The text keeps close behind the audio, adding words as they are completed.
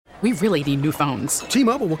We really need new phones.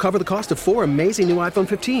 T-Mobile will cover the cost of 4 amazing new iPhone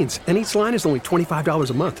 15s, and each line is only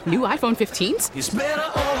 $25 a month. New iPhone 15s? It's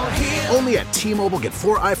better over here. Only at T-Mobile, get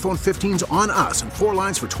 4 iPhone 15s on us and 4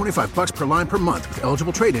 lines for $25 per line per month with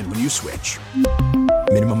eligible trade-in when you switch.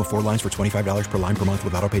 Minimum of 4 lines for $25 per line per month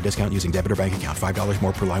with autopay discount using debit or bank account. $5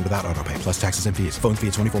 more per line without autopay, plus taxes and fees. Phone fee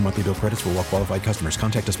at 24 monthly bill credits for well-qualified customers.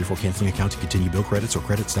 Contact us before canceling account to continue bill credits or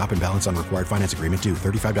credit stop and balance on required finance agreement due.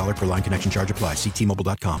 $35 per line connection charge applies. See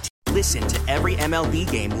T-Mobile.com. Listen to every MLB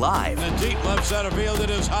game live. In the deep left center field, it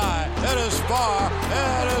is high, it is far,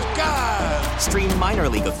 it is gone. Stream minor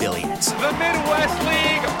league affiliates. The Midwest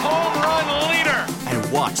League home run leader.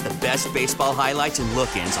 And watch the best baseball highlights and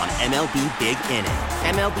look-ins on MLB Big Inning.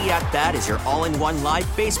 MLB At Bat is your all-in-one live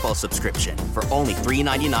baseball subscription for only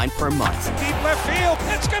 $3.99 per month. Deep left field,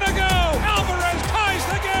 it's gonna go. Alvarez ties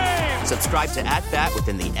the game. Subscribe to At Bat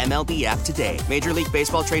within the MLB app today. Major League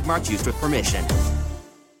Baseball trademarks used with permission.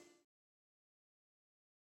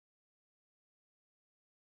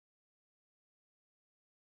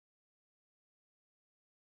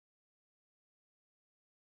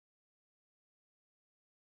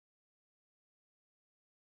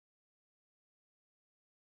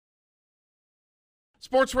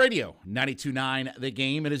 Sports Radio 92.9 The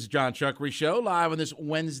Game. It is John Chuckery Show live on this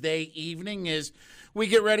Wednesday evening as we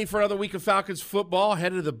get ready for another week of Falcons football.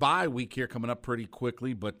 Headed to the bye week here coming up pretty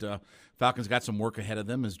quickly, but Falcons got some work ahead of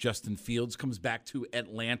them as Justin Fields comes back to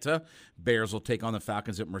Atlanta. Bears will take on the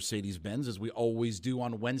Falcons at Mercedes-Benz as we always do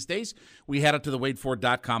on Wednesdays. We head up to the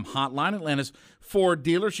WadeFord.com hotline, Atlanta's Ford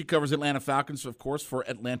dealer. She covers Atlanta Falcons, of course, for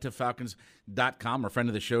AtlantaFalcons.com. Our friend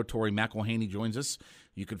of the show, Tori McElhaney, joins us.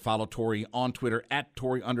 You can follow Tori on Twitter at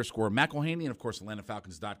Tori_McElhaney. And, of course,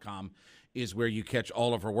 AtlantaFalcons.com is where you catch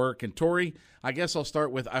all of her work. And, Tori, I guess I'll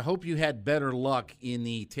start with, I hope you had better luck in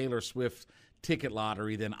the Taylor Swift ticket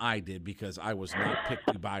lottery than I did because I was not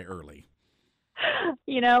picked to buy early.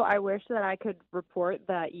 You know, I wish that I could report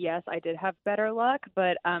that, yes, I did have better luck,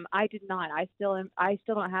 but I did not. I still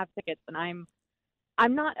don't have tickets, and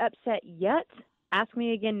I'm not upset yet. Ask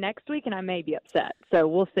me again next week, and I may be upset. So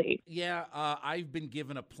we'll see. Yeah, I've been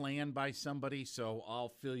given a plan by somebody, so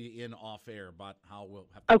I'll fill you in off air about how we'll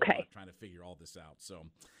have to go trying to figure all this out. So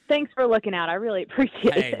thanks for looking out. I really appreciate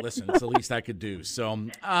it. Hey, listen, it's the least I could do. So,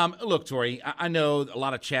 look, Tori, I know a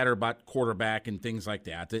lot of chatter about quarterback and things like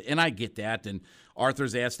that, and I get that. And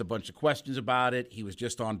Arthur's asked a bunch of questions about it. He was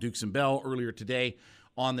just on Dukes and Bell earlier today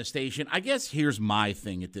on the station. I guess here's my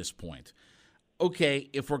thing at this point. Okay,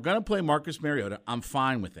 if we're going to play Marcus Mariota, I'm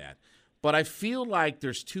fine with that. But I feel like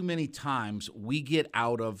there's too many times we get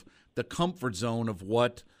out of the comfort zone of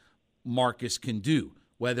what Marcus can do,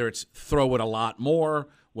 whether it's throw it a lot more,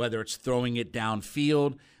 whether it's throwing it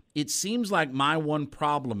downfield. It seems like my one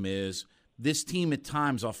problem is this team at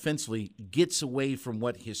times offensively gets away from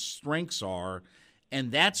what his strengths are,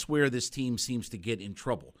 and that's where this team seems to get in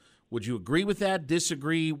trouble. Would you agree with that,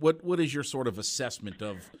 disagree? What is your sort of assessment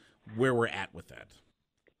of where we're at with that?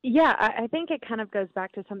 Yeah, I think it kind of goes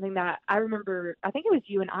back to something that I remember. I think it was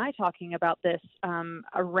you and I talking about this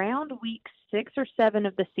around week 6 or 7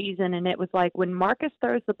 of the season, and it was like when Marcus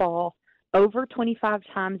throws the ball over 25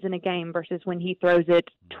 times in a game versus when he throws it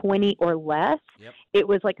 20 or less, It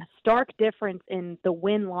was like a stark difference in the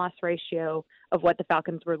win-loss ratio of what the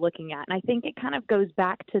Falcons were looking at. And I think it kind of goes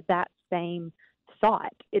back to that same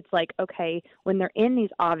thought. It's like, okay, when they're in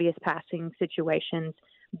these obvious passing situations,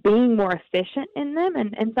 being more efficient in them,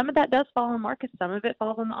 and some of that does fall on Marcus, some of it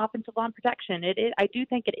falls on the offensive line protection. I do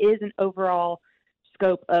think it is an overall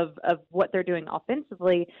scope of what they're doing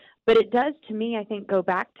offensively, but it does, to me, I think, go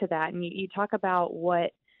back to that. And you talk about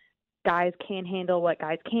what guys can handle, what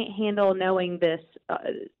guys can't handle, knowing this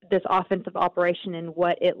offensive operation and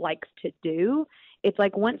what it likes to do. It's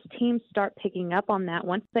like once teams start picking up on that,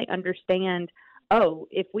 once they understand, oh,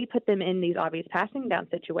 if we put them in these obvious passing down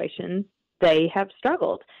situations, they have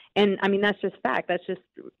struggled. And I mean, that's just fact. That's just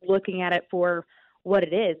looking at it for what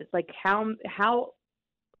it is. It's like how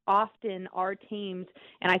often our teams,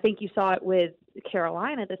 and I think you saw it with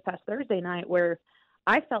Carolina this past Thursday night, where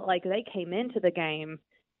I felt like they came into the game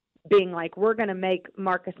being like, we're going to make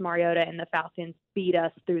Marcus Mariota and the Falcons beat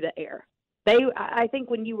us through the air. I think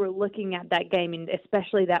when you were looking at that game, and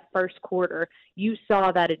especially that first quarter, you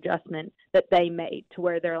saw that adjustment that they made to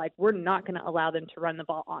where they're like, we're not going to allow them to run the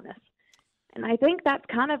ball on us. And I think that's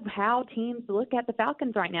kind of how teams look at the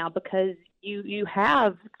Falcons right now, because you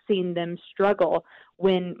have seen them struggle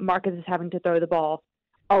when Marcus is having to throw the ball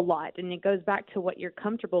a lot. And it goes back to what you're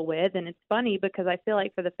comfortable with. And it's funny because I feel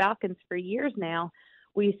like for the Falcons for years now,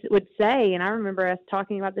 we would say, and I remember us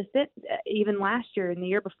talking about this even last year and the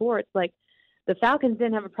year before, it's like the Falcons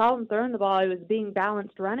didn't have a problem throwing the ball. It was being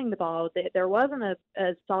balanced running the ball. There wasn't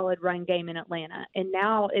a solid run game in Atlanta. And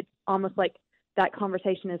now it's almost like that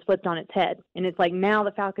conversation is flipped on its head. And it's like now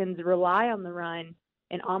the Falcons rely on the run,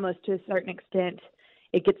 and almost to a certain extent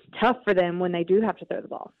it gets tough for them when they do have to throw the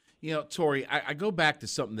ball. You know, Tori, I go back to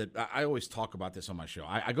something that I always talk about this on my show.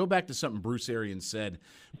 I go back to something Bruce Arians said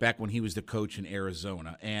back when he was the coach in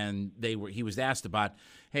Arizona, and he was asked about,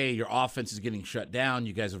 hey, your offense is getting shut down.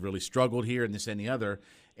 You guys have really struggled here and this and the other.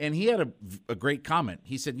 And he had a great comment.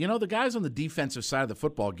 He said, the guys on the defensive side of the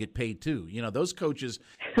football get paid too. Those coaches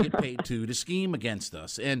get paid too to scheme against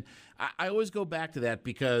us. And I always go back to that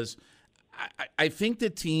because I think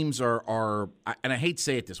that teams are, and I hate to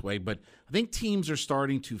say it this way, but I think teams are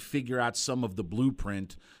starting to figure out some of the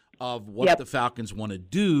blueprint of what the Falcons want to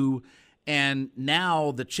do. And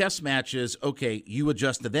now the chess match is, okay, you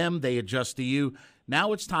adjust to them, they adjust to you.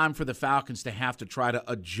 Now it's time for the Falcons to have to try to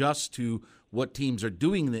adjust to what teams are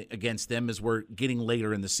doing against them as we're getting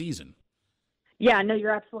later in the season. Yeah, no,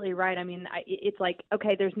 you're absolutely right. I mean, it's like,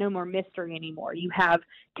 okay, there's no more mystery anymore. You have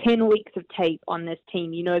 10 weeks of tape on this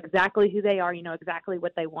team. You know exactly who they are. You know exactly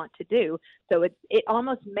what they want to do. So it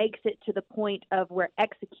almost makes it to the point of where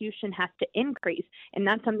execution has to increase. And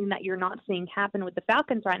that's something that you're not seeing happen with the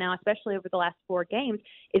Falcons right now, especially over the last 4 games,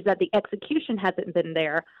 is that the execution hasn't been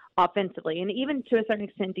there offensively and even to a certain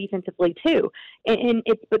extent defensively too. And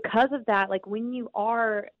it's because of that, like when you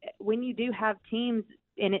do have teams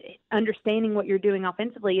and understanding what you're doing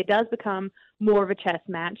offensively, it does become more of a chess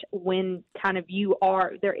match when kind of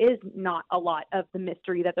there is not a lot of the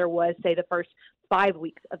mystery that there was, say, the first 5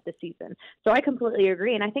 weeks of the season. So I completely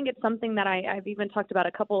agree. And I think it's something that I've even talked about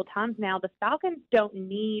a couple of times now. The Falcons don't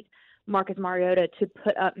need Marcus Mariota to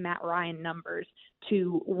put up Matt Ryan numbers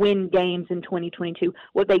to win games in 2022.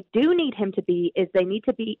 What they do need him to be is they need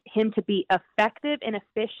him to be effective and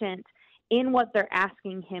efficient in what they're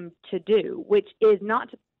asking him to do, which is not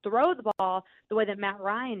to throw the ball the way that Matt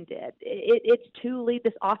Ryan did. It's to lead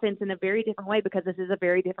this offense in a very different way because this is a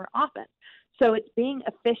very different offense. So it's being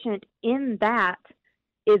efficient in that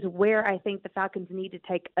is where I think the Falcons need to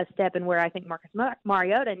take a step and where I think Marcus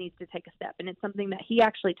Mariota needs to take a step. And it's something that he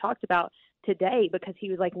actually talked about today because he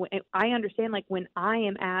was like, I understand, like when I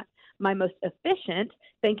am at my most efficient,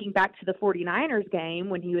 thinking back to the 49ers game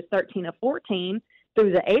when he was 13 of 14,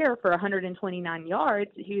 through the air for 129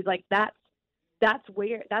 yards, he was like, that's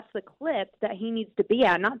the clip that he needs to be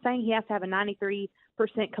at. I'm not saying he has to have a 93%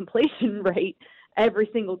 completion rate every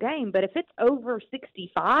single game, but if it's over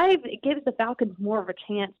 65, it gives the Falcons more of a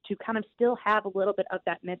chance to kind of still have a little bit of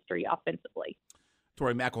that mystery offensively.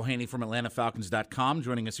 Tori McElhaney from AtlantaFalcons.com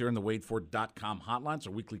joining us here in the WadeFord.com hotline. It's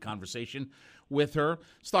our weekly conversation with her.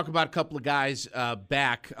 Let's talk about a couple of guys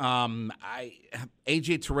back.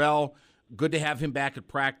 A.J. Terrell, good to have him back at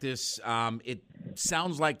practice. It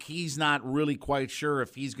sounds like he's not really quite sure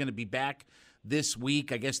if he's going to be back this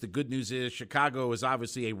week. I guess the good news is Chicago is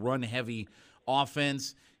obviously a run-heavy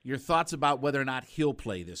offense. Your thoughts about whether or not he'll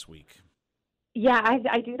play this week? Yeah,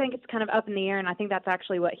 I do think it's kind of up in the air, and I think that's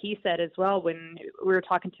actually what he said as well when we were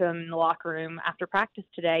talking to him in the locker room after practice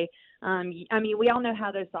today. I mean, we all know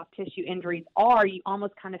how those soft tissue injuries are. You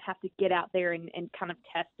almost kind of have to get out there and kind of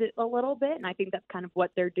test it a little bit, and I think that's kind of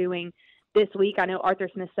what they're doing this week. I know Arthur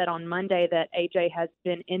Smith said on Monday that AJ has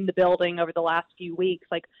been in the building over the last few weeks,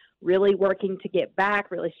 like really working to get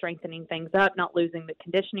back, really strengthening things up, not losing the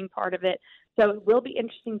conditioning part of it. So it will be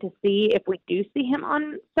interesting to see if we do see him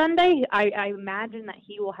on Sunday. I imagine that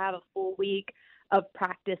he will have a full week of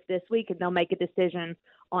practice this week, and they'll make a decision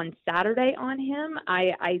on Saturday on him.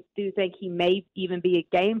 I do think he may even be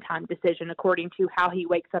a game time decision according to how he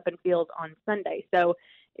wakes up and feels on Sunday. So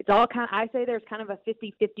it's all kind of, I say there's kind of a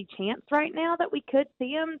 50-50 chance right now that we could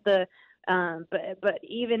see him. But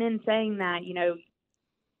even in saying that, you know,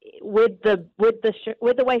 with the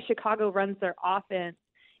way Chicago runs their offense,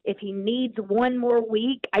 if he needs one more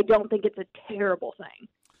week, I don't think it's a terrible thing.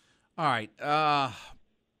 All right.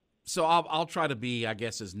 So I'll try to be, I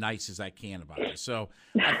guess, as nice as I can about this. So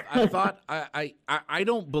I thought I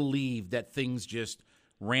don't believe that things just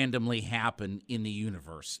randomly happen in the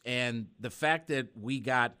universe. And the fact that we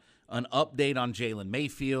got an update on Jalen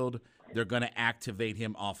Mayfield, they're going to activate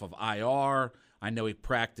him off of IR. I know he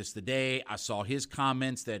practiced today. I saw his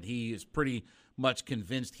comments that he is pretty much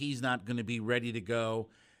convinced he's not going to be ready to go.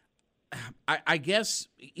 I guess,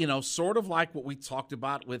 you know, sort of like what we talked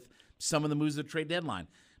about with some of the moves at the trade deadline.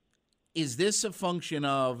 Is this a function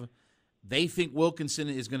of they think Wilkinson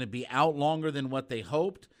is going to be out longer than what they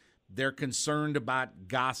hoped? They're concerned about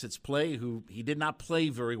Gossett's play, who he did not play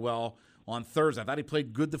very well on Thursday. I thought he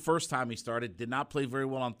played good the first time he started, did not play very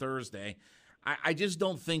well on Thursday. I just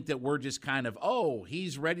don't think that we're just kind of, oh,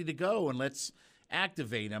 he's ready to go and let's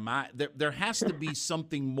activate him. There has to be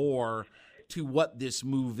something more to what this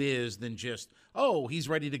move is than just, oh, he's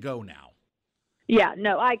ready to go now. Yeah,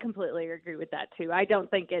 no, I completely agree with that too. I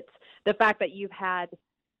don't think it's the fact that you've had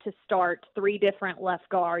to start 3 different left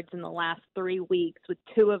guards in the last 3 weeks with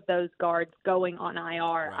 2 of those guards going on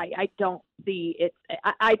IR. Right. I don't see it.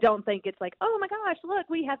 I don't think it's like, oh my gosh, look,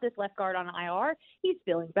 we have this left guard on IR. He's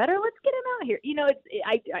feeling better. Let's get him out here. You know,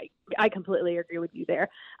 I completely agree with you there.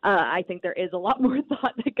 I think there is a lot more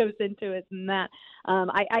thought that goes into it than that.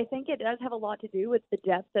 I think it does have a lot to do with the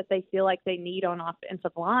depth that they feel like they need on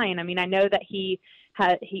offensive line. I mean, I know that he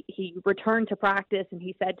returned to practice and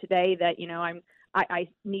he said today that, you know, I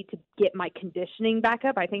need to get my conditioning back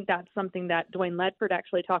up. I think that's something that Dwayne Ledford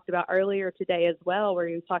actually talked about earlier today as well, where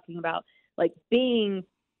he was talking about like being,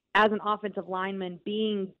 as an offensive lineman,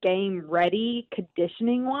 being game ready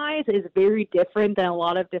conditioning wise is very different than a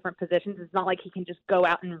lot of different positions. It's not like he can just go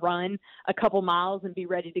out and run a couple miles and be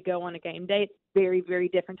ready to go on a game day. It's very, very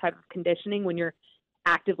different type of conditioning when you're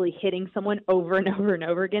actively hitting someone over and over and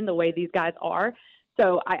over again, the way these guys are.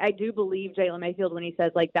 So I do believe Jalen Mayfield when he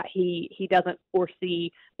says like that he doesn't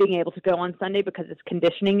foresee being able to go on Sunday because his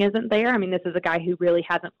conditioning isn't there. I mean, this is a guy who really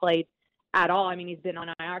hasn't played at all. I mean, he's been on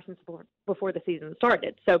IR since before the season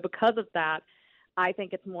started. So because of that, I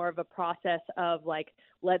think it's more of a process of like,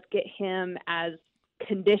 let's get him as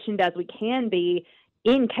conditioned as we can be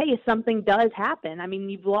in case something does happen. I mean,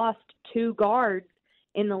 you've lost 2 guards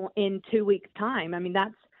in 2 weeks' time. I mean,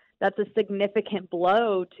 that's a significant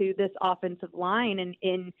blow to this offensive line.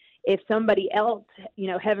 And if somebody else, you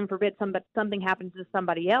know, heaven forbid something happens to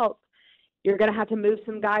somebody else, you're going to have to move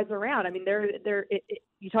some guys around. I mean,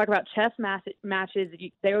 you talk about chess matches,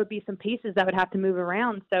 there would be some pieces that would have to move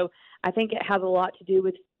around. So I think it has a lot to do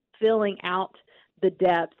with filling out the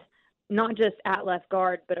depth, not just at left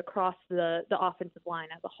guard, but across the offensive line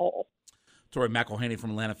as a whole. Tori McElhaney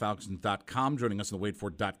from AtlantaFalcons.com joining us on the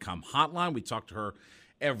WadeFord.com hotline. We talked to her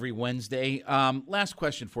every Wednesday. Last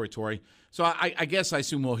question for you, Tori. So I guess I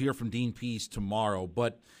assume we'll hear from Dean Pease tomorrow,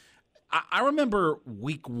 but I remember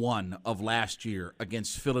week 1 of last year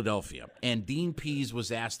against Philadelphia, and Dean Pease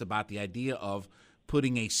was asked about the idea of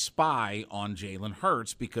putting a spy on Jalen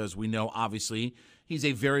Hurts because we know, obviously, he's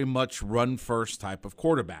a very much run-first type of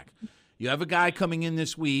quarterback. You have a guy coming in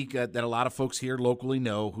this week that a lot of folks here locally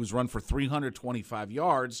know who's run for 325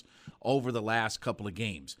 yards over the last couple of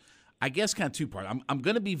games. I guess kind of 2-part. I'm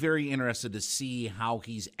going to be very interested to see how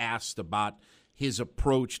he's asked about his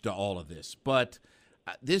approach to all of this. But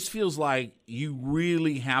this feels like you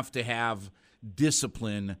really have to have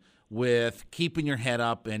discipline with keeping your head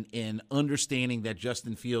up and understanding that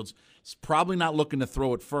Justin Fields is probably not looking to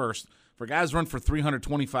throw it first. For guys run for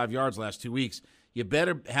 325 yards last 2 weeks, you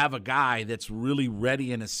better have a guy that's really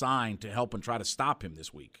ready and assigned to help and try to stop him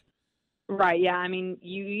this week. Right, yeah. I mean,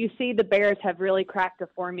 you see the Bears have really cracked a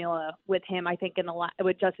formula with him, I think,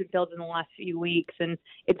 with Justin Fields in the last few weeks, and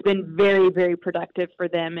it's been very, very productive for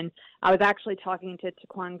them. And I was actually talking to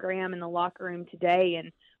Taquan Graham in the locker room today, and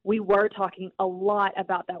we were talking a lot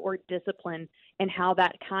about that word discipline and how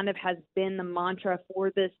that kind of has been the mantra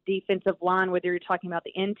for this defensive line, whether you're talking about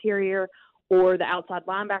the interior or the outside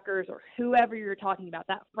linebackers or whoever you're talking about,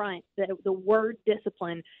 that front, the word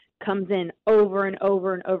discipline comes in over and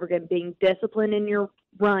over and over again, being disciplined in your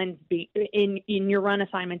runs, in your run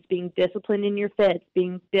assignments, being disciplined in your fits,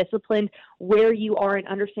 being disciplined where you are and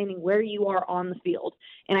understanding where you are on the field.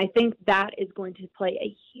 And I think that is going to play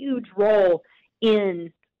a huge role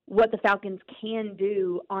in what the Falcons can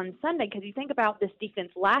do on Sunday. Because you think about this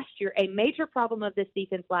defense last year, a major problem of this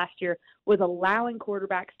defense last year was allowing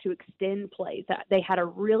quarterbacks to extend plays. They had a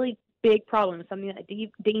really big problem, something that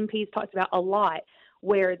Dean Pease talks about a lot,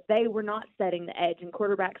 where they were not setting the edge and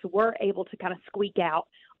quarterbacks were able to kind of squeak out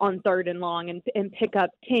on 3rd and long and pick up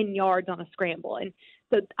 10 yards on a scramble. And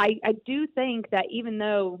so I do think that even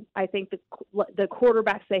though I think the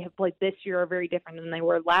quarterbacks they have played this year are very different than they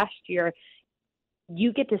were last year,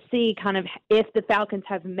 you get to see kind of if the Falcons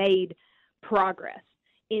have made progress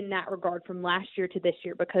in that regard from last year to this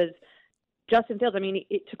year, because Justin Fields, I mean,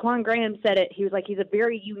 Taquan Graham said it. He was like, he's a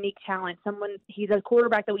very unique talent. He's a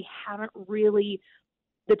quarterback that we haven't really,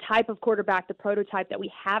 the type of quarterback, the prototype that we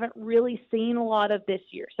haven't really seen a lot of this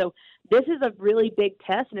year. So this is a really big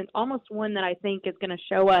test, and it's almost one that I think is going to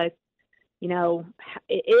show us, you know,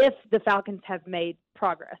 if the Falcons have made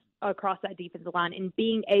progress across that defensive line and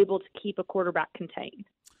being able to keep a quarterback contained.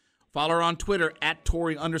 Follow her on Twitter at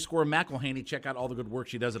Tori_McElhaney. Check out all the good work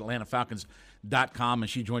she does at AtlantaFalcons.com, and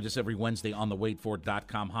she joins us every Wednesday on the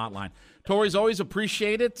WaitFor.com hotline. Tori's always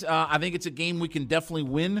appreciate it. I think it's a game we can definitely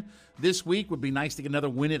win this week. Would be nice to get another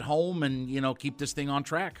win at home and, keep this thing on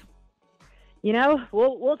track.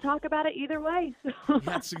 We'll talk about it either way.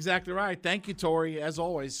 That's exactly right. Thank you, Tori. As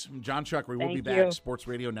always, I'm John Chuckery. We'll be back. Sports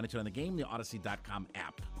Radio 92 on the Game, the Odyssey.com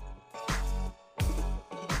app.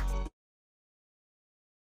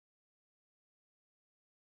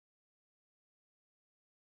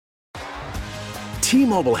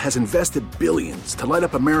 T-Mobile has invested billions to light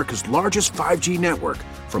up America's largest 5G network,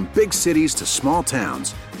 from big cities to small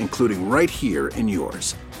towns, including right here in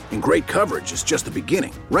yours. And great coverage is just the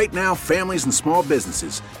beginning. Right now, families and small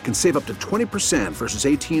businesses can save up to 20% versus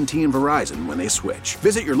AT&T and Verizon when they switch.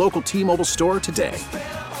 Visit your local T-Mobile store today.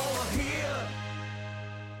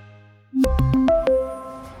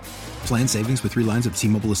 Plan savings with 3 lines of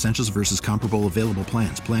T-Mobile Essentials versus comparable available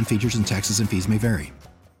plans. Plan features and taxes and fees may vary.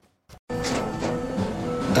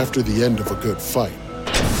 After the end of a good fight,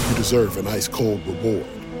 you deserve an ice-cold reward.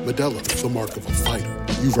 Modelo is the mark of a fighter.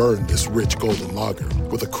 You've earned this rich golden lager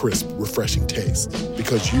with a crisp, refreshing taste.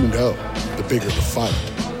 Because you know, the bigger the fight,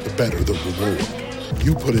 the better the reward.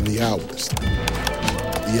 You put in the hours,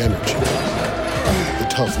 the energy, the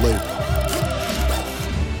tough labor.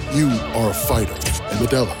 You are a fighter, and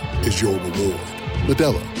Modelo is your reward.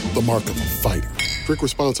 Modelo, the mark of a fighter. Drink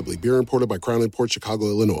responsibly. Beer imported by Crown Imports, Chicago,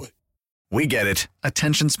 Illinois. We get it.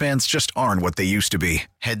 Attention spans just aren't what they used to be.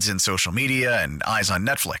 Heads in social media and eyes on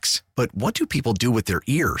Netflix. But what do people do with their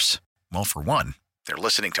ears? Well, for one, they're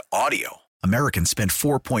listening to audio. Americans spend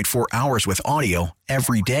 4.4 hours with audio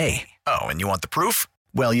every day. Oh, and you want the proof?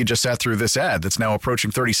 Well, you just sat through this ad that's now approaching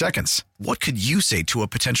 30 seconds. What could you say to a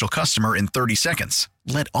potential customer in 30 seconds?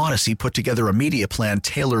 Let Odyssey put together a media plan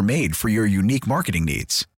tailor-made for your unique marketing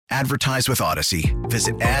needs. Advertise with Odyssey.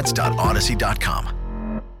 Visit ads.odyssey.com.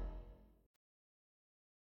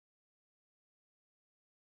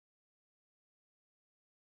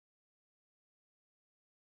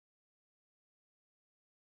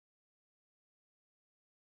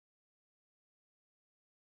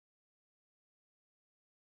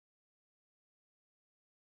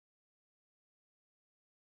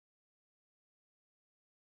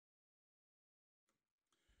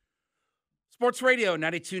 Sports Radio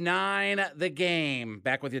 92.9 The Game.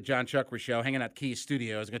 Back with you, John Chuckery Show, hanging out Key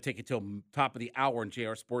Studios. I'm going to take you till top of the hour in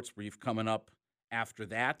JR Sports Brief coming up after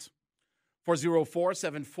that.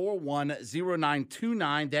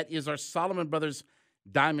 404-741-0929. That is our Solomon Brothers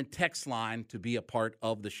Diamond text line to be a part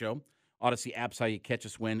of the show. Odyssey app's how you catch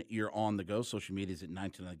us when you're on the go. Social media is at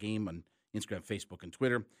 92 The Game on Instagram, Facebook, and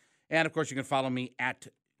Twitter. And, of course, you can follow me at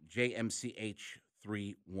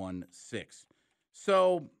JMCH316.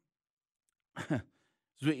 So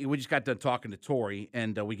we just got done talking to Tori,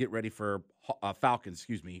 and we get ready for Falcons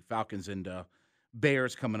and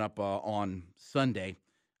Bears coming up on Sunday.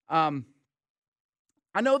 I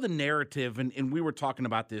know the narrative, and we were talking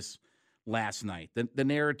about this last night. The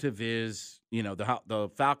narrative is,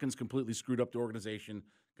 the Falcons completely screwed up the organization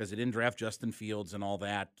because they didn't draft Justin Fields and all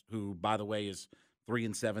that, who, by the way, is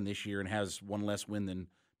 3-7 this year and has one less win than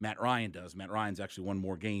Matt Ryan does. Matt Ryan's actually won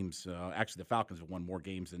more games. Actually, the Falcons have won more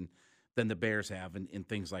games than the Bears have and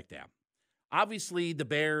things like that. Obviously, the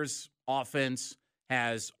Bears offense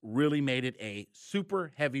has really made it a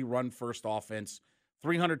super heavy run-first offense,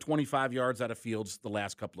 325 yards out of Fields the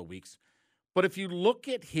last couple of weeks. But if you look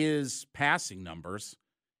at his passing numbers,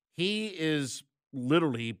 he is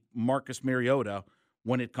literally Marcus Mariota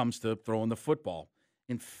when it comes to throwing the football.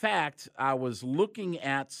 In fact, I was looking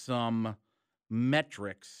at some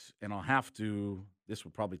metrics, and this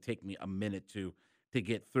will probably take me a minute to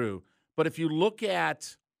get through. But if you look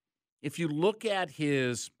at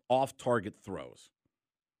his off-target throws,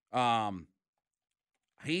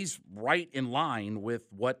 he's right in line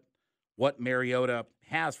with what Mariota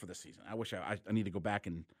has for the season. I wish I need to go back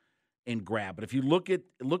and grab. But if you look at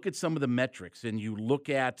some of the metrics and you look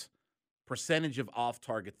at percentage of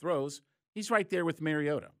off-target throws, he's right there with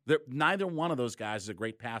Mariota. Neither one of those guys is a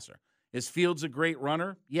great passer. Is Fields a great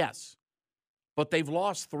runner? Yes. But they've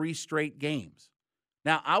lost 3 straight games.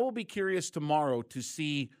 Now, I will be curious tomorrow to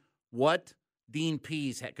see what Dean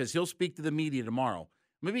Pease – because he'll speak to the media tomorrow.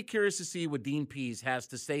 I'm going to be curious to see what Dean Pease has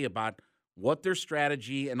to say about what their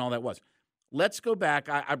strategy and all that was. Let's go back.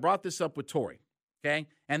 I brought this up with Tori, okay?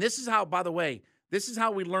 And this is how, by the way, this is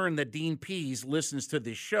how we learned that Dean Pease listens to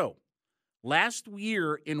this show. Last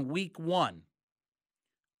year in week 1,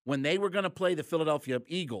 when they were going to play the Philadelphia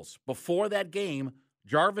Eagles, before that game,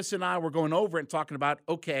 Jarvis and I were going over it and talking about,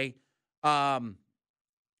 okay,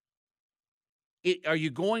 Are you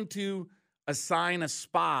going to assign a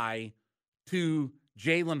spy to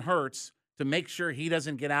Jalen Hurts to make sure he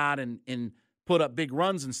doesn't get out and put up big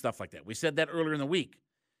runs and stuff like that? We said that earlier in the week.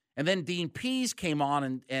 And then Dean Pease came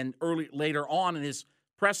on and later on in his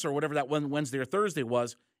presser, whatever that one Wednesday or Thursday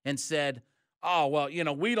was, and said, oh, well,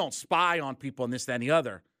 we don't spy on people and this, that, and the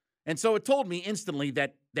other. And so it told me instantly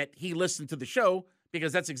that he listened to the show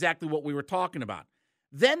because that's exactly what we were talking about.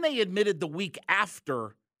 Then they admitted the week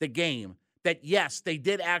after the game that, yes, they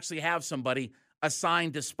did actually have somebody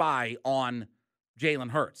assigned to spy on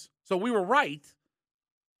Jalen Hurts. So we were right.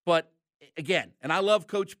 But, again, and I love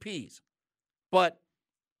Coach Pease, but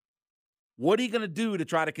what are you going to do to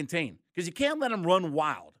try to contain? Because you can't let him run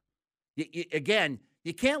wild. Again,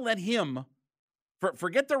 you can't let him,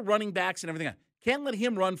 forget their running backs and everything else, can't let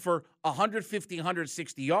him run for 150,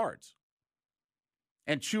 160 yards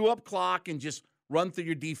and chew up clock and just run through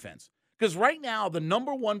your defense. Because right now,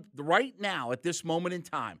 at this moment in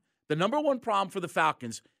time, the number one problem for the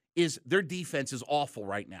Falcons is their defense is awful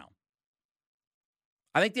right now.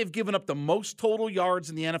 I think they've given up the most total yards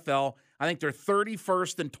in the NFL. I think they're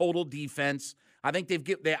 31st in total defense. I think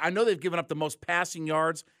I know they've given up the most passing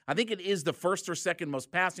yards. I think it is the first or second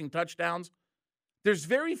most passing touchdowns. There's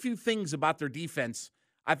very few things about their defense.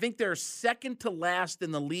 I think they're second to last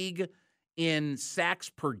in the league in sacks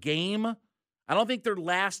per game. I don't think they're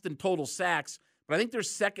last in total sacks, but I think they're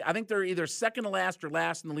second. I think they're either second to last or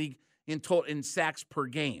last in the league in sacks per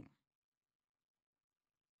game.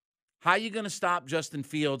 How are you going to stop Justin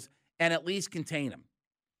Fields and at least contain him?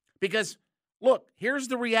 Because, look, here's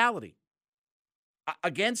the reality.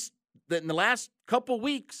 In the last couple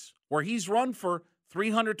weeks where he's run for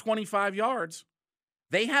 325 yards,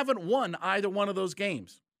 they haven't won either one of those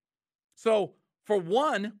games. So, for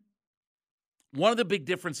one of the big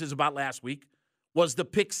differences about last week was the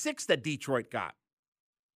pick six that Detroit got.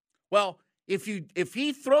 Well, if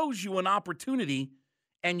he throws you an opportunity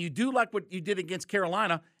and you do like what you did against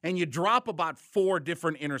Carolina and you drop about 4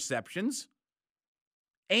 different interceptions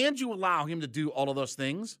and you allow him to do all of those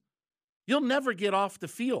things, you'll never get off the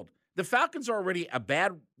field. The Falcons are already a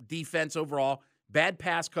bad defense overall, bad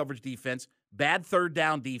pass coverage defense, bad third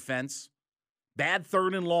down defense, bad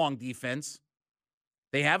third and long defense.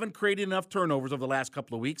 They haven't created enough turnovers over the last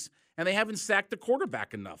couple of weeks, and they haven't sacked the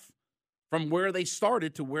quarterback enough from where they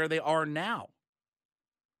started to where they are now.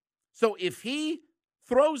 So if he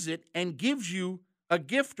throws it and gives you a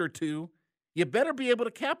gift or two, you better be able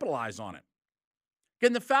to capitalize on it.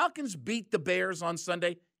 Can the Falcons beat the Bears on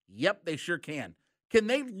Sunday? Yep, they sure can. Can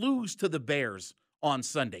they lose to the Bears on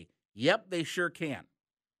Sunday? Yep, they sure can.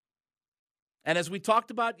 And as we talked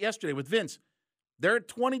about yesterday with Vince, they're at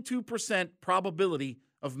 22% probability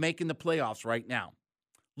of making the playoffs right now.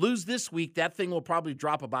 Lose this week, that thing will probably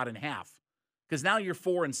drop about in half because now you're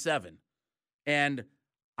 4-7. And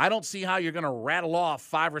I don't see how you're going to rattle off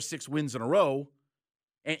 5 or 6 wins in a row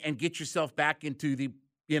and get yourself back into the,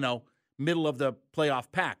 middle of the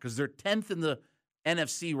playoff pack because they're 10th in the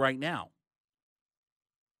NFC right now.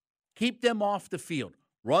 Keep them off the field.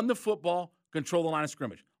 Run the football, control the line of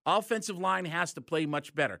scrimmage. Offensive line has to play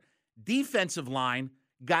much better. Defensive line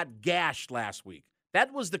got gashed last week.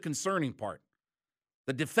 That was the concerning part.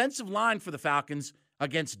 The defensive line for the Falcons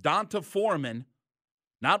against Donta Foreman,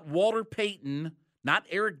 not Walter Payton, not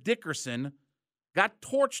Eric Dickerson, got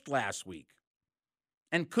torched last week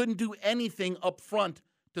and couldn't do anything up front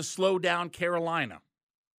to slow down Carolina,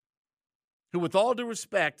 who, with all due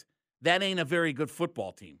respect, that ain't a very good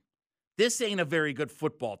football team. This ain't a very good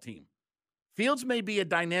football team. Fields may be a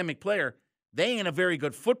dynamic player. They ain't a very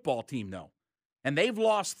good football team, though. And they've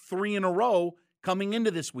lost 3 in a row coming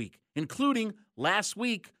into this week, including last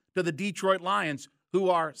week to the Detroit Lions, who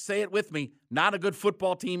are, say it with me, not a good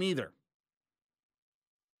football team either.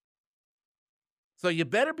 So you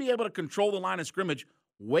better be able to control the line of scrimmage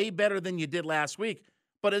way better than you did last week.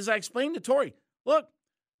 But as I explained to Tori, look,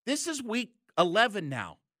 this is week 11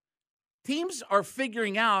 now. Teams are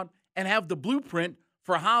figuring out and have the blueprint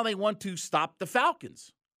for how they want to stop the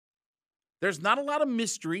Falcons. There's not a lot of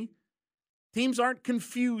mystery. Teams aren't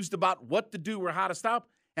confused about what to do or how to stop,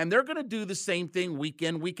 and they're going to do the same thing week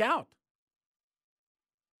in, week out.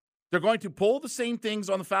 They're going to pull the same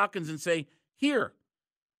things on the Falcons and say, here,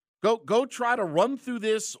 go try to run through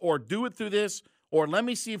this or do it through this, or let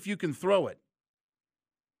me see if you can throw it.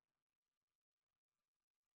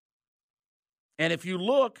 And if you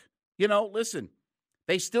look, listen,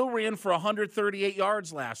 they still ran for 138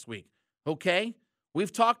 yards last week, okay?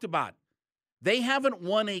 We've talked about it. They haven't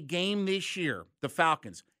won a game this year, the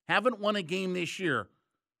Falcons, haven't won a game this year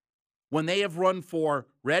when they have run for,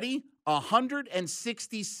 ready,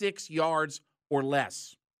 166 yards or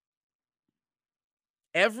less.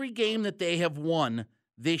 Every game that they have won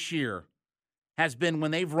this year has been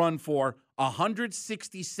when they've run for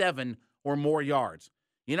 167 or more yards.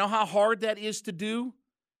 You know how hard that is to do?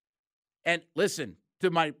 And listen to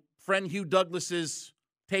my friend Hugh Douglas's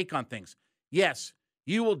take on things. Yes,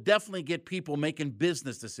 you will definitely get people making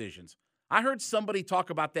business decisions. I heard somebody talk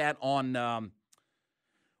about that on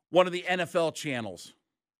one of the NFL channels,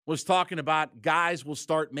 was talking about guys will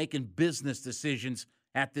start making business decisions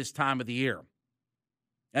at this time of the year.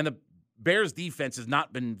 And the Bears defense has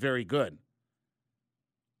not been very good.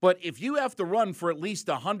 But if you have to run for at least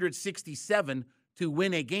 167 to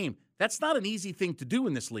win a game, that's not an easy thing to do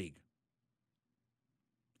in this league.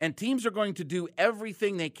 And teams are going to do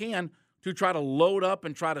everything they can to try to load up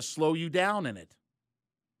and try to slow you down in it.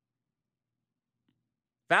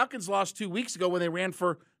 Falcons lost 2 weeks ago when they ran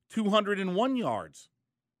for 201 yards.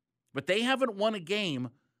 But they haven't won a game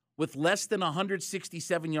with less than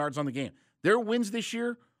 167 yards on the game. Their wins this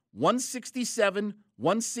year, 167,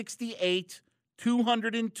 168,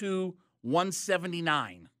 202,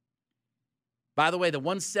 179. By the way, the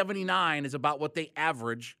 179 is about what they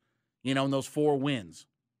average, in those 4 wins.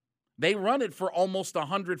 They run it for almost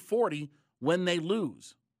 140 when they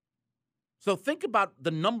lose. So think about the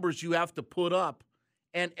numbers you have to put up.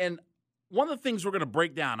 And one of the things we're going to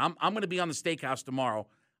break down, I'm going to be on the Steakhouse tomorrow.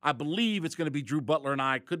 I believe it's going to be Drew Butler and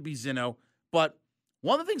I, could be Zeno. But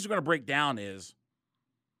one of the things we're going to break down is,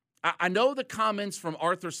 I know the comments from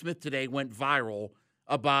Arthur Smith today went viral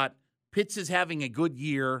about Pitts is having a good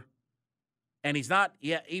year. And he's not,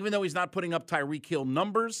 even though he's not putting up Tyreek Hill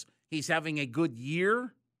numbers, he's having a good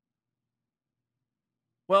year.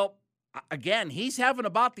 Well, again, he's having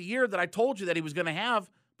about the year that I told you that he was going to have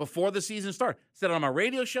before the season started. Said it on my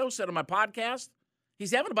radio show, said it on my podcast.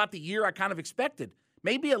 He's having about the year I kind of expected.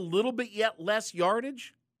 Maybe a little bit yet less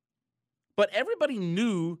yardage. But everybody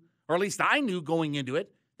knew, or at least I knew going into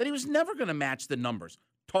it, that he was never going to match the numbers.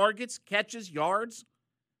 Targets, catches, yards.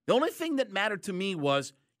 The only thing that mattered to me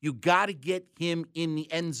was you got to get him in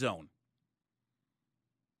the end zone.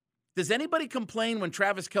 Does anybody complain when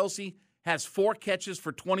Travis Kelce has 4 catches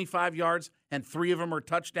for 25 yards and 3 of them are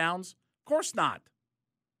touchdowns? Of course not.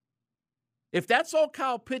 If that's all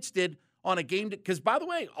Kyle Pitts did on a game, because by the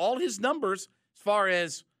way, all his numbers as far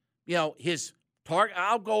as, his target,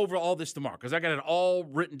 I'll go over all this tomorrow because I got it all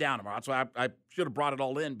written down tomorrow. That's why I should have brought it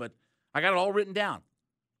all in, but I got it all written down.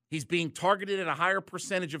 He's being targeted at a higher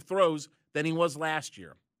percentage of throws than he was last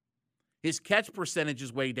year. His catch percentage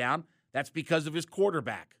is way down. That's because of his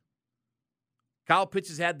quarterback. Kyle Pitts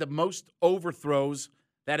has had the most overthrows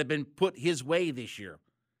that have been put his way this year.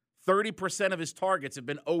 30% of his targets have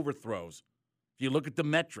been overthrows, if you look at the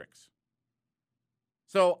metrics.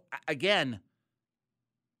 So, again,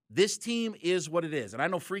 this team is what it is. And I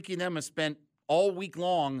know Freaky and them have spent all week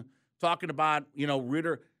long talking about,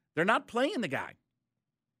 Ritter. They're not playing the guy.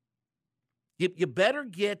 You better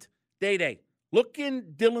get Day-Day. Look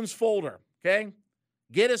in Dylan's folder, okay?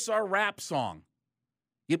 Get us our rap song.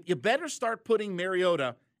 You better start putting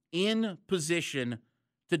Mariota in position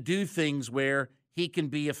to do things where he can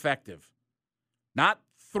be effective. Not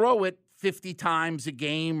throw it 50 times a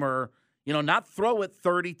game or, not throw it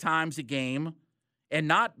 30 times a game. And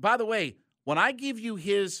not, by the way, when I give you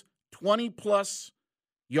his 20-plus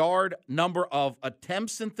yard number of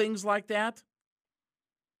attempts and things like that,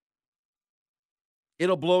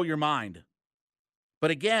 it'll blow your mind. But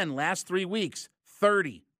again, last 3 weeks,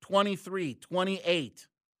 30, 23, 28.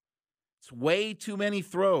 It's way too many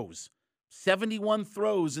throws. 71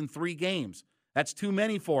 throws in 3 games. That's too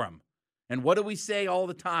many for him. And what do we say all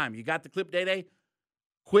the time? You got the clip, Day-Day?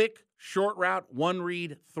 Quick, short route, 1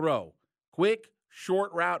 read, throw. Quick,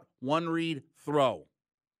 short route, 1 read, throw.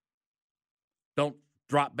 Don't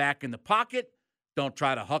drop back in the pocket. Don't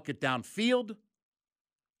try to huck it downfield.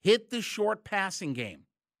 Hit the short passing game.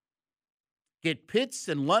 Get Pitts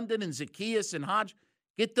and London and Zacchaeus and Hodge.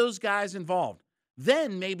 Get those guys involved.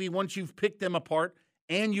 Then maybe once you've picked them apart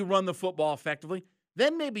and you run the football effectively,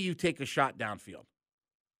 then maybe you take a shot downfield.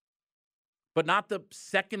 But not the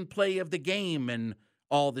second play of the game and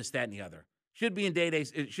all this, that, and the other. Should be in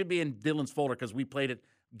Day-Day's. It should be in Dylan's folder because we played it.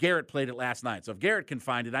 Garrett played it last night. So if Garrett can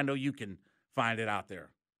find it, I know you can find it out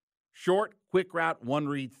there. Short, quick route, 1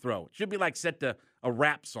 read, throw. It should be like set to a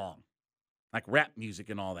rap song, like rap music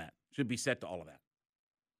and all that. Should be set to all of that.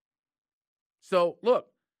 So, look,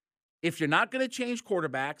 if you're not going to change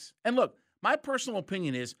quarterbacks, and look, my personal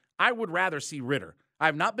opinion is I would rather see Ritter.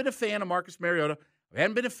 I've not been a fan of Marcus Mariota. I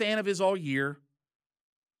haven't been a fan of his all year.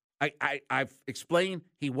 I've explained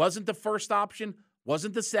he wasn't the first option,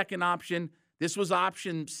 wasn't the second option. This was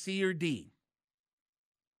option C or D.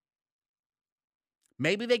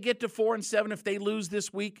 Maybe they get to 4-7 if they lose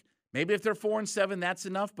this week. Maybe if they're 4-7, that's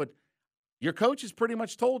enough. But your coach has pretty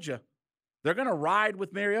much told you they're going to ride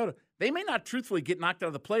with Mariota. They may not truthfully get knocked out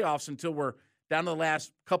of the playoffs until we're down to the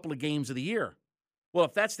last couple of games of the year. Well,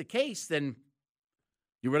 if that's the case, then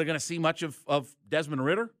you're really going to see much of Desmond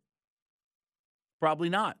Ridder? Probably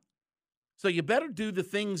not. So you better do the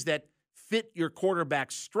things that fit your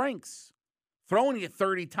quarterback's strengths. Throwing it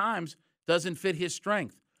 30 times doesn't fit his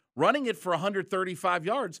strength. Running it for 135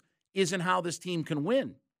 yards isn't how this team can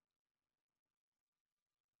win.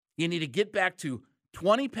 You need to get back to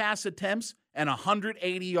 20 pass attempts and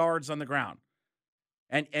 180 yards on the ground.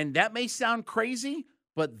 And that may sound crazy,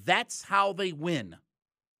 but that's how they win.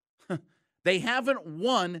 They haven't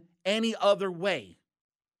won any other way.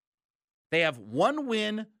 They have one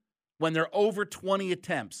win when they're over 20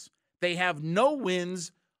 attempts. They have no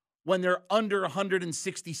wins when they're under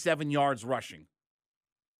 167 yards rushing.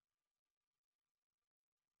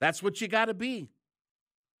 That's what you got to be.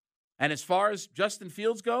 And as far as Justin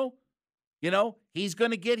Fields go, he's going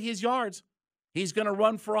to get his yards. He's going to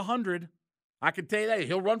run for 100. I can tell you that.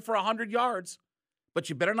 He'll run for 100 yards. But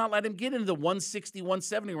you better not let him get into the 160,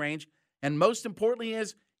 170 range. And most importantly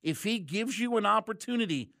is, if he gives you an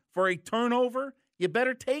opportunity for a turnover, you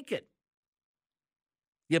better take it.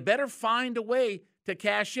 You better find a way to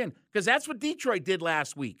cash in. Because that's what Detroit did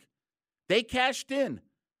last week. They cashed in.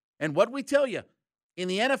 And what we tell you, in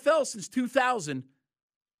the NFL since 2000,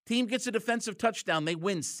 team gets a defensive touchdown, they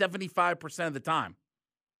win 75% of the time.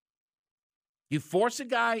 You force a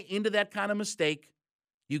guy into that kind of mistake,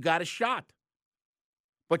 you got a shot.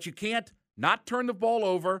 But you can't not turn the ball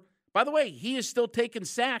over. By the way, he is still taking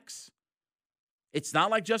sacks. It's not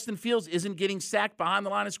like Justin Fields isn't getting sacked behind the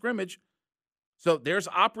line of scrimmage. So there's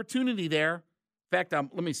opportunity there. In fact,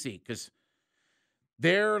 let me see, because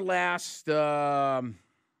their last, let's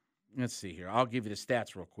see here. I'll give you the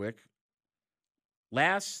stats real quick.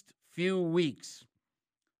 Last few weeks,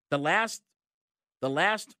 let's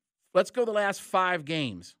go the last 5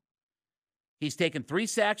 games. He's taken 3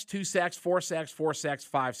 sacks, 2 sacks, 4 sacks, 4 sacks,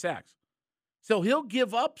 5 sacks. So he'll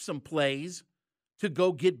give up some plays to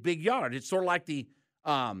go get big yardage. It's sort of like the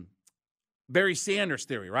Barry Sanders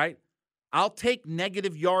theory, right? I'll take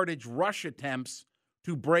negative yardage rush attempts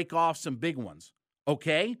to break off some big ones.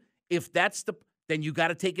 Okay? If that's then you got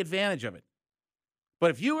to take advantage of it.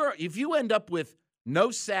 But if you end up with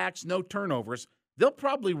no sacks, no turnovers, they'll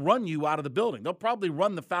probably run you out of the building. They'll probably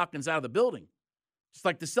run the Falcons out of the building, just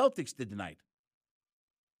like the Celtics did tonight.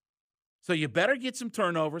 So you better get some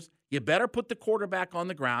turnovers. You better put the quarterback on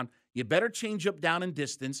the ground. You better change up down in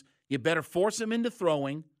distance. You better force him into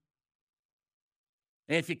throwing.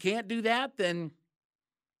 And if you can't do that, then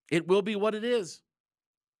it will be what it is.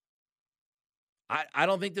 I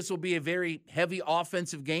don't think this will be a very heavy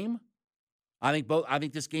offensive game. I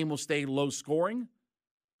think this game will stay low scoring,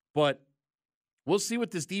 but we'll see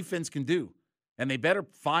what this defense can do. And they better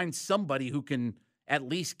find somebody who can at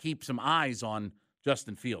least keep some eyes on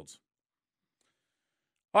Justin Fields.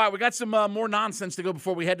 All right, we got some more nonsense to go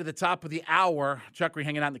before we head to the top of the hour. Chuck Reed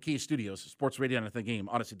hanging out in the Kia Studios, Sports Radio and the Game,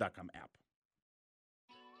 Odyssey.com app.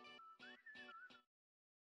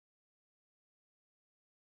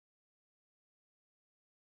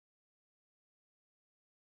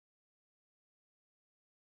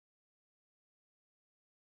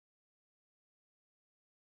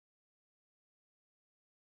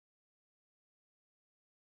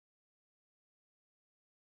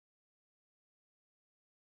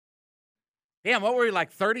 Damn, what were you,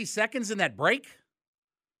 like 30 seconds in that break?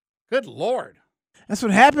 Good Lord. That's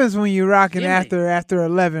what happens when you're rocking after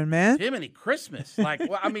 11, man. Jiminy Christmas. We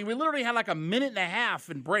literally had like a minute and a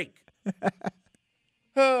half in break.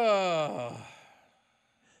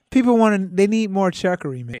 People they need more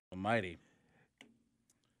chuckery, man. Almighty.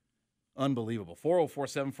 Unbelievable.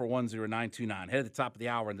 404-741-0929. Head at the top of the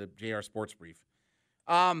hour in the JR Sports Brief.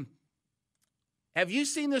 Have you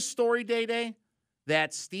seen this story, Day-Day?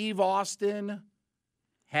 That Steve Austin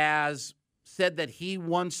has said that he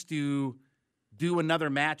wants to do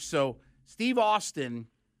another match. So Steve Austin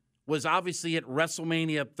was obviously at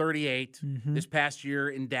WrestleMania 38 this past year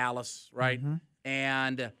in Dallas, right?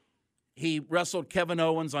 And he wrestled Kevin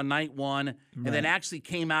Owens on night 1 and then actually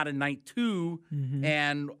came out in night 2.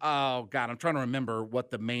 And, oh, God, I'm trying to remember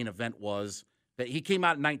what the main event was. That he came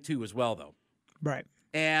out in night 2 as well, though. Right.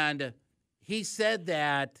 And he said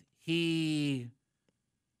that he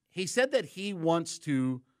wants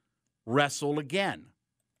to wrestle again.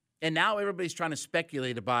 And now everybody's trying to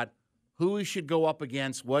speculate about who he should go up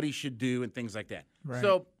against, what he should do, and things like that. Right.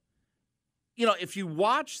 So, if you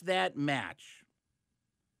watch that match,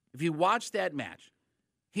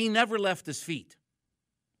 he never left his feet.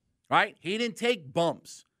 right? He didn't take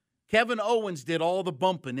bumps. Kevin Owens did all the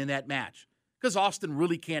bumping in that match because Austin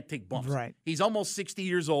really can't take bumps. Right. He's almost 60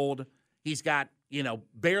 years old. He's got,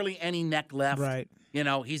 barely any neck left. Right.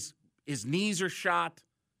 His knees are shot,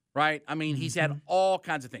 right? I mean, he's had all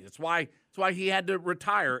kinds of things. That's why he had to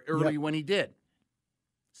retire early when he did.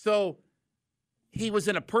 So he was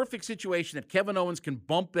in a perfect situation that Kevin Owens can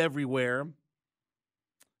bump everywhere.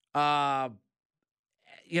 You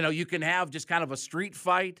can have just kind of a street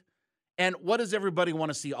fight. And what does everybody want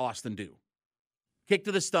to see Austin do? Kick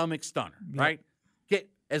to the stomach, stunner, right?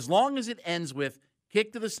 As long as it ends with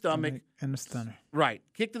kick to the stomach. And a stunner. Right.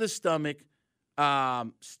 Kick to the stomach,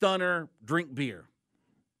 stunner, drink beer.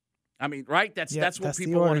 I mean, right? That's what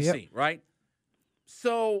people want to see, right?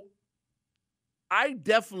 So I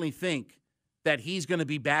definitely think that he's going to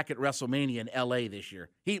be back at WrestleMania in L.A. this year.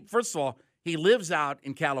 First of all, he lives out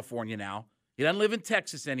in California now. He doesn't live in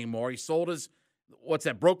Texas anymore. He sold his,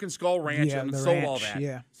 Broken Skull Ranch and sold all that.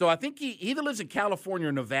 Yeah. So I think he either lives in California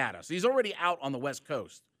or Nevada. So he's already out on the West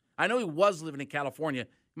Coast. I know he was living in California.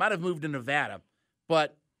 He might have moved to Nevada.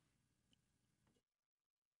 But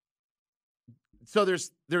so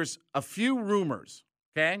there's a few rumors,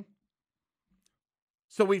 okay?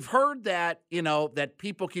 So we've heard that, that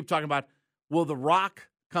people keep talking about, will The Rock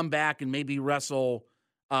come back and maybe wrestle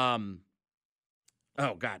my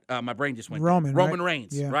brain just went. Roman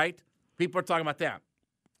Reigns, right? People are talking about that.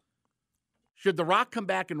 Should The Rock come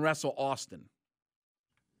back and wrestle Austin?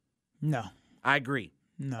 No. I agree.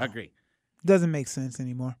 No. I agree. Doesn't make sense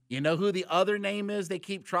anymore. You know who the other name is they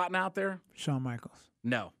keep trotting out there? Shawn Michaels.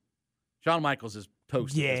 No. Shawn Michaels is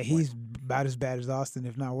toast. Yeah, he's about as bad as Austin,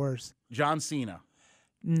 if not worse. John Cena.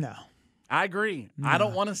 No. I agree. No. I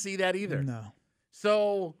don't want to see that either. No.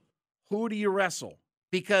 So who do you wrestle?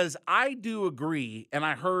 Because I do agree, and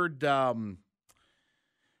I heard I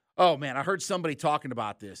heard somebody talking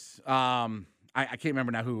about this. I can't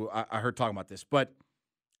remember now who I heard talking about this, but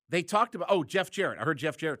they talked about, Jeff Jarrett. I heard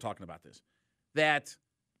Jeff Jarrett talking about this, that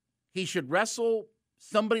he should wrestle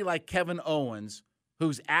somebody like Kevin Owens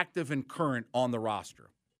who's active and current on the roster,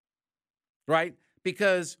 right?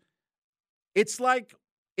 Because it's like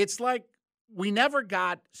we never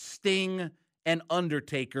got Sting and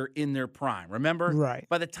Undertaker in their prime, remember? Right.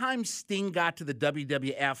 By the time Sting got to the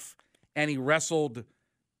WWF and he wrestled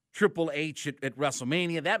Triple H at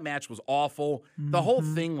WrestleMania, that match was awful. The whole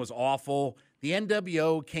thing was awful. The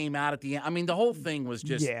NWO came out at the end. I mean, the whole thing was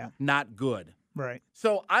just not good. Right.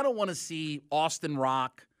 So I don't want to see Austin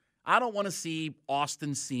Rock. I don't want to see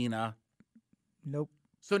Austin Cena. Nope.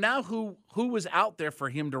 So now who was out there for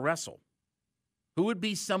him to wrestle? Who would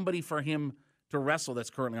be somebody for him to wrestle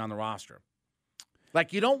that's currently on the roster?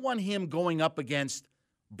 Like, you don't want him going up against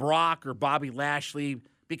Brock or Bobby Lashley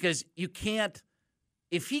because you can't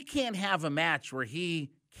 – if he can't have a match where he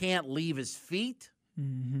can't leave his feet,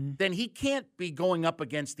 then he can't be going up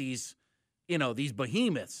against these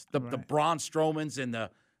behemoths, the Braun Strowmans and the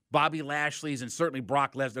Bobby Lashleys and certainly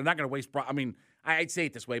Brock Lesnar. They're not going to waste Brock – I mean, I'd say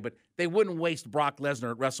it this way, but they wouldn't waste Brock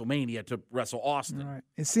Lesnar at WrestleMania to wrestle Austin. Right.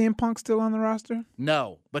 Is CM Punk still on the roster?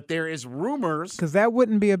 No, but there is rumors. Because that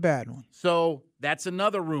wouldn't be a bad one. So that's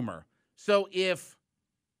another rumor. So if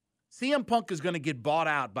CM Punk is going to get bought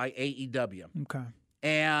out by AEW, okay,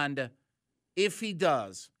 and if he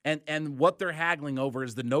does, and what they're haggling over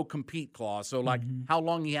is the no-compete clause, so like how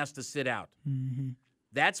long he has to sit out.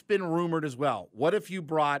 That's been rumored as well. What if you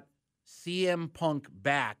brought CM Punk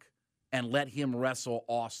back and let him wrestle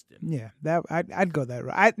Austin? Yeah, that I'd go that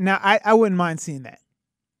route. I wouldn't mind seeing that.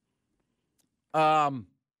 I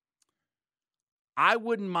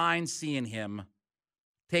wouldn't mind seeing him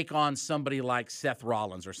take on somebody like Seth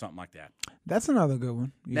Rollins or something like that. That's another good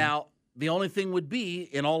one. Yeah. Now, the only thing would be,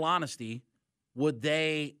 in all honesty, would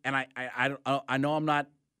they? And I know I'm not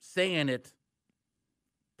saying it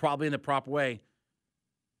probably in the proper way.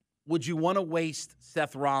 Would you want to waste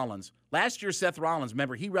Seth Rollins? Last year, Seth Rollins,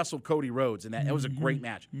 remember, he wrestled Cody Rhodes, and it was a great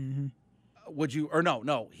match. Would you, or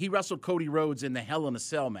no, he wrestled Cody Rhodes in the Hell in a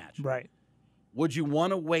Cell match. Right. Would you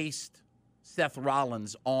want to waste Seth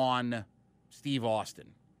Rollins on Steve Austin?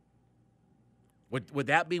 Would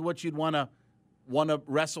that be what you'd want to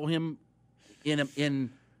wrestle him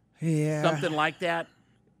in something like that?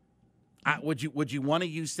 Would you want to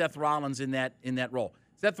use Seth Rollins in that role?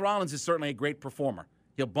 Seth Rollins is certainly a great performer.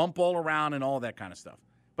 He'll bump all around and all that kind of stuff.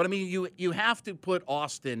 But, I mean, you have to put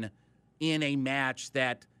Austin in a match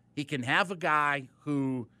that he can have a guy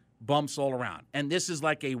who bumps all around. And this is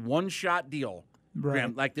like a one-shot deal, right.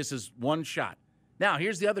 Graham. Like, this is one shot. Now,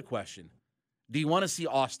 here's the other question. Do you want to see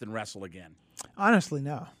Austin wrestle again? Honestly,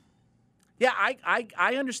 no. Yeah,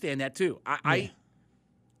 I understand that, too.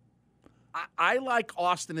 I like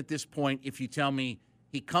Austin at this point if you tell me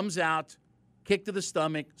he comes out, kick to the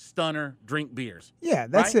stomach, stunner, drink beers. Yeah,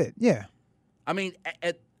 that's right? it. Yeah. I mean,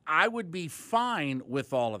 I would be fine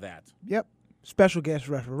with all of that. Yep. Special guest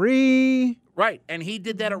referee. Right, and he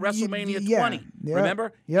did that at WrestleMania 20. Yep.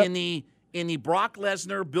 Remember? Yep. In the Brock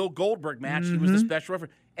Lesnar Bill Goldberg match, he was the special referee.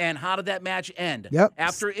 And how did that match end? Yep.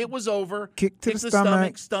 After it was over, kick to the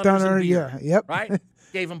stomach, stunners and beer. Yeah. Yep. Right?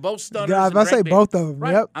 Gave them both stunners. God, I say both of them.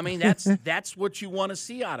 Right. Yep. I mean, that's what you want to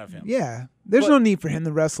see out of him. Yeah. There's no need for him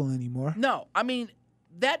to wrestle anymore. No, I mean,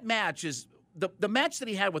 that match is the match that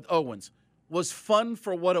he had with Owens was fun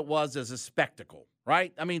for what it was as a spectacle,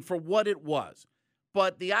 right? I mean, for what it was.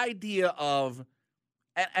 But the idea of,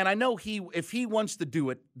 and I know if he wants to do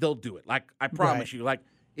it, they'll do it. Like, I promise you. Like,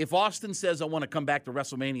 if Austin says, I want to come back to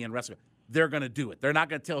WrestleMania and wrestle, they're going to do it. They're not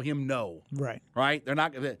going to tell him no. Right. Right? They're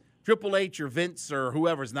not going to. Triple H or Vince or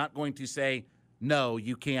whoever is not going to say, no,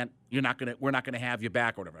 you can't, we're not going to have you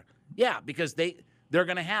back or whatever. Yeah, because they're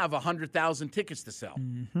going to have 100,000 tickets to sell.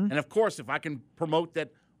 Mm-hmm. And, of course, if I can promote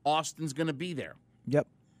that Austin's going to be there. Yep.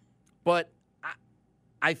 But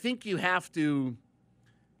I think you have to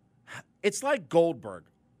 – it's like Goldberg.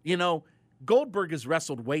 You know, Goldberg has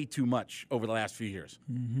wrestled way too much over the last few years.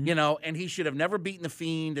 Mm-hmm. You know, and he should have never beaten The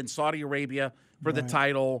Fiend in Saudi Arabia for the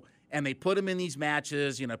title. And they put him in these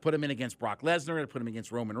matches, you know, put him in against Brock Lesnar, they put him against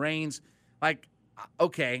Roman Reigns. Like,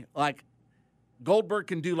 okay, like Goldberg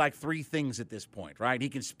can do like 3 things at this point, right? He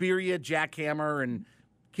can spear you, jackhammer, and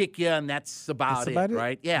kick you, and that's about it,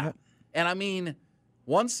 right? Yeah. Yep. And I mean,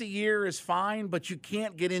 once a year is fine, but you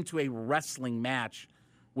can't get into a wrestling match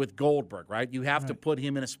with Goldberg, right? You have to put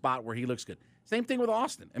him in a spot where he looks good. Same thing with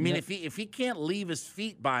Austin. I mean, if he can't leave his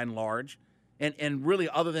feet by and large, and really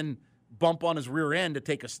other than bump on his rear end to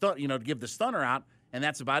take a stun, you know, to give the stunner out, and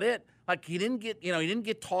that's about it. Like, he didn't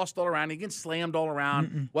get tossed all around, he didn't get slammed all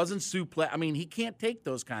around, wasn't suplex. I mean, he can't take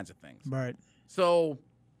those kinds of things. Right. So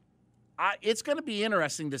it's going to be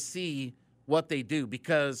interesting to see what they do,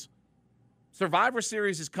 because Survivor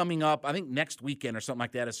Series is coming up, I think next weekend or something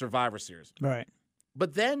like that, is Survivor Series. Right.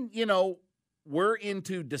 But then, you know, we're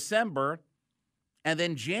into December, and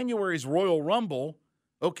then January's Royal Rumble.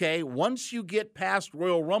 Okay, once you get past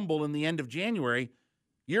Royal Rumble in the end of January,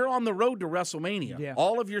 you're on the road to WrestleMania. Yeah.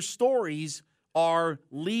 All of your stories are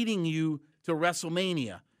leading you to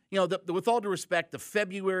WrestleMania. You know, with all due respect, the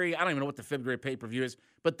February, I don't even know what the February pay-per-view is,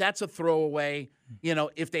 but that's a throwaway. You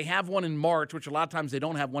know, if they have one in March, which a lot of times they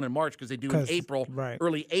don't have one in March because they do in April,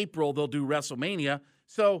 early April, they'll do WrestleMania.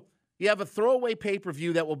 So you have a throwaway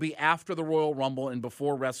pay-per-view that will be after the Royal Rumble and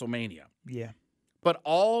before WrestleMania. Yeah. But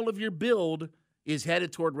all of your build is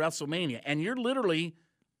headed toward WrestleMania, and you're literally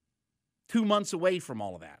 2 months away from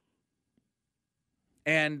all of that.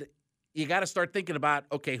 And you got to start thinking about,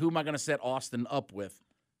 okay, who am I going to set Austin up with?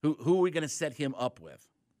 Who are we going to set him up with?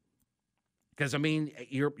 Because, I mean,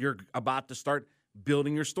 you're about to start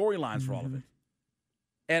building your storylines for all of it.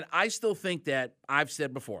 And I still think that, I've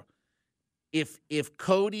said before, if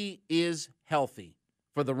Cody is healthy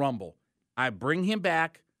for the Rumble, I bring him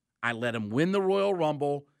back, I let him win the Royal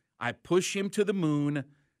Rumble, I push him to the moon,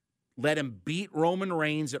 let him beat Roman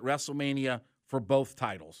Reigns at WrestleMania for both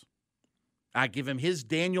titles. I give him his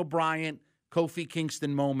Daniel Bryan, Kofi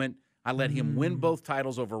Kingston moment. I let him win both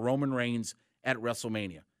titles over Roman Reigns at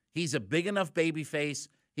WrestleMania. He's a big enough babyface.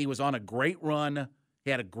 He was on a great run. He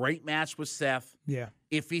had a great match with Seth. Yeah.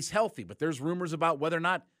 If he's healthy. But there's rumors about whether or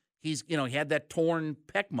not he had that torn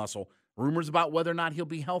pec muscle. Rumors about whether or not he'll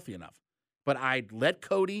be healthy enough. But I'd let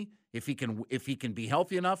Cody, if he can be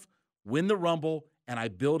healthy enough, win the Rumble, and I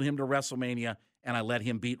build him to WrestleMania, and I let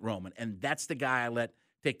him beat Roman. And that's the guy I let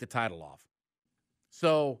take the title off.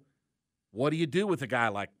 So what do you do with a guy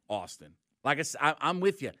like Austin? Like I said, I'm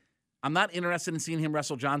with you. I'm not interested in seeing him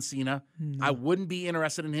wrestle John Cena. No. I wouldn't be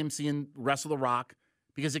interested in him seeing wrestle The Rock.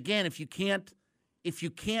 Because, again, if you can't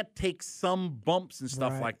take some bumps and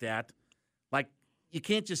stuff like that, like, you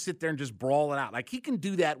can't just sit there and just brawl it out. Like, he can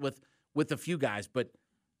do that with a few guys, but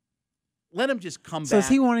let him just come back. So is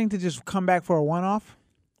he wanting to just come back for a one-off?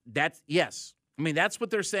 Yes. I mean, that's what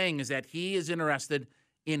they're saying, is that he is interested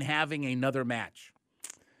in having another match.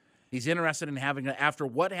 He's interested in having, after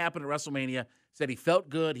what happened at WrestleMania, said he felt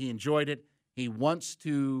good, he enjoyed it. He wants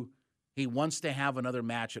to have another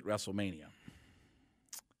match at WrestleMania.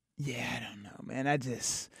 Yeah, I don't know, man.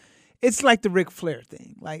 It's like the Ric Flair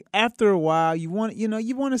thing. Like, after a while, you want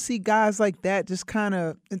to see guys like that just kind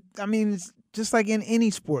of, I mean, it's just like in any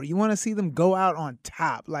sport. You want to see them go out on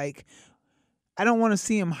top. Like, I don't want to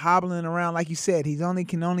see him hobbling around. Like you said,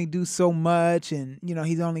 can only do so much, and,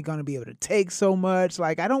 he's only going to be able to take so much.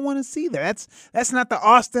 Like, I don't want to see that. That's not the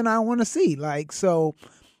Austin I want to see. Like, so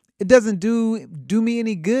it doesn't do me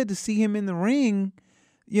any good to see him in the ring,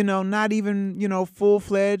 not even,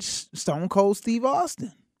 full-fledged Stone Cold Steve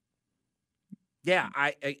Austin. Yeah,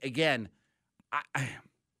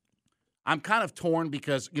 I'm kind of torn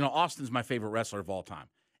because, Austin's my favorite wrestler of all time.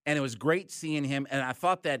 And it was great seeing him. And I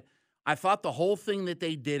thought the whole thing that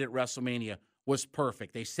they did at WrestleMania was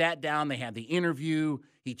perfect. They sat down, they had the interview,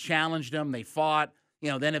 he challenged them, they fought.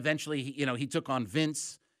 Then eventually, he took on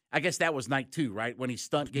Vince. I guess that was night 2, right? When he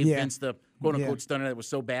gave Vince the quote-unquote stunner that was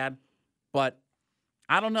so bad. But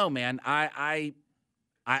I don't know, man. I'm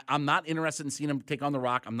not interested in seeing him take on The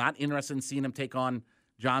Rock. I'm not interested in seeing him take on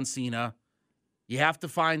John Cena. You have to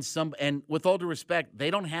find some, and with all due respect,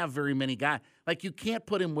 they don't have very many guys. Like, you can't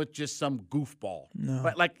put him with just some goofball. No.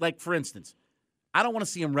 But like for instance, I don't want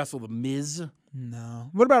to see him wrestle The Miz. No.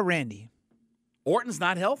 What about Randy? Orton's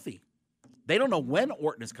not healthy. They don't know when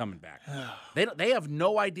Orton is coming back. They have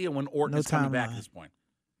no idea when Orton is coming back at this point.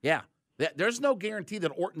 Yeah. There's no guarantee that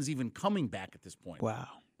Orton's even coming back at this point. Wow.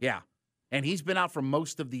 Yeah. And he's been out for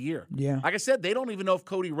most of the year. Yeah. Like I said, they don't even know if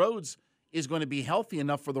Cody Rhodes is going to be healthy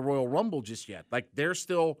enough for the Royal Rumble just yet. Like, they're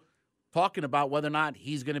still talking about whether or not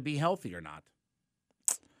he's going to be healthy or not.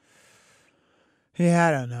 Yeah,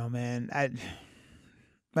 I don't know, man.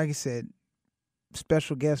 Like I said,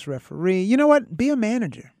 special guest referee. You know what? Be a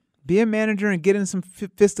manager. Be a manager and get in some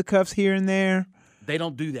fisticuffs here and there. They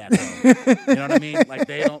don't do that, though. You know what I mean? Like,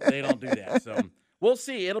 they don't do that. So we'll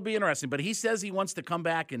see. It'll be interesting. But he says he wants to come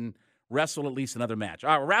back and wrestle at least another match.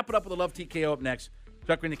 All right, we'll wrap it up with the Love TKO up next.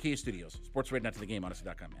 Chuck Green, the Kia Studios. Sports Radio Net to the Game,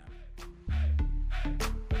 Odyssey.com.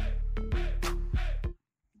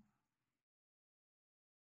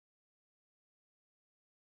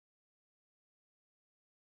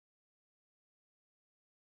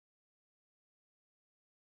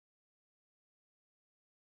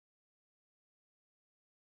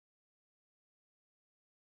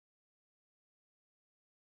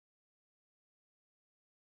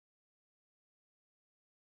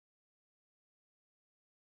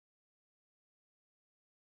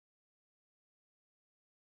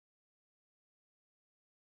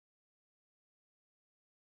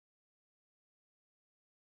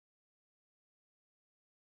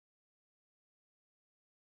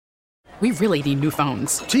 We really need new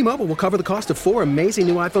phones. T-Mobile will cover the cost of 4 amazing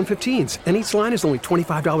new iPhone 15s, and each line is only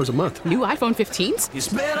 $25 a month. New iPhone 15s? It's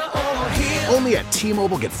better over here. Only at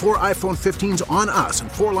T-Mobile, get 4 iPhone 15s on us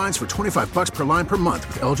and 4 lines for $25 per line per month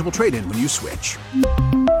with eligible trade-in when you switch.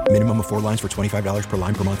 Minimum of 4 lines for $25 per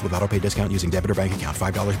line per month with autopay discount using debit or bank account.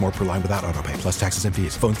 $5 more per line without autopay, plus taxes and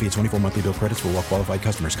fees. Phone fee at 24 monthly bill credits for well-qualified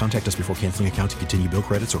customers. Contact us before canceling account to continue bill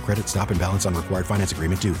credits or credit stop and balance on required finance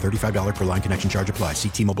agreement due. $35 per line connection charge applies. See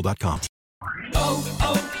T-Mobile.com.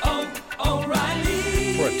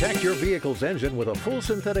 O'Reilly. Protect your vehicle's engine with a full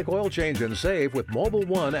synthetic oil change and save with Mobil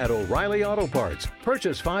 1 at O'Reilly Auto Parts.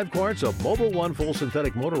 Purchase 5 quarts of Mobil 1 full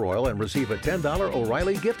synthetic motor oil and receive a $10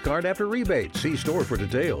 O'Reilly gift card after rebate. See store for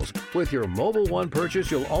details. With your Mobil 1 purchase,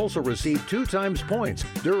 you'll also receive 2 times points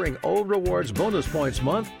during O Rewards Bonus Points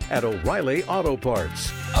Month at O'Reilly Auto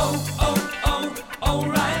Parts.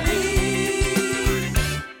 O'Reilly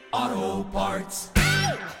Auto Parts.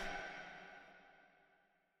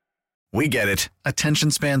 We get it.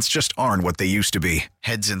 Attention spans just aren't what they used to be.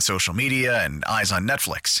 Heads in social media and eyes on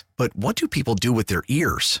Netflix. But what do people do with their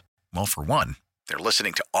ears? Well, for one, they're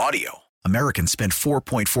listening to audio. Americans spend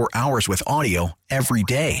 4.4 hours with audio every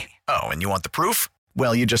day. Oh, and you want the proof?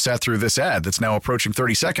 Well, you just sat through this ad that's now approaching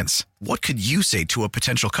 30 seconds. What could you say to a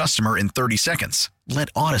potential customer in 30 seconds? Let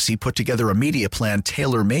Odyssey put together a media plan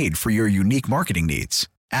tailor-made for your unique marketing needs.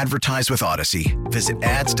 Advertise with Odyssey. Visit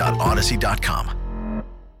ads.odyssey.com.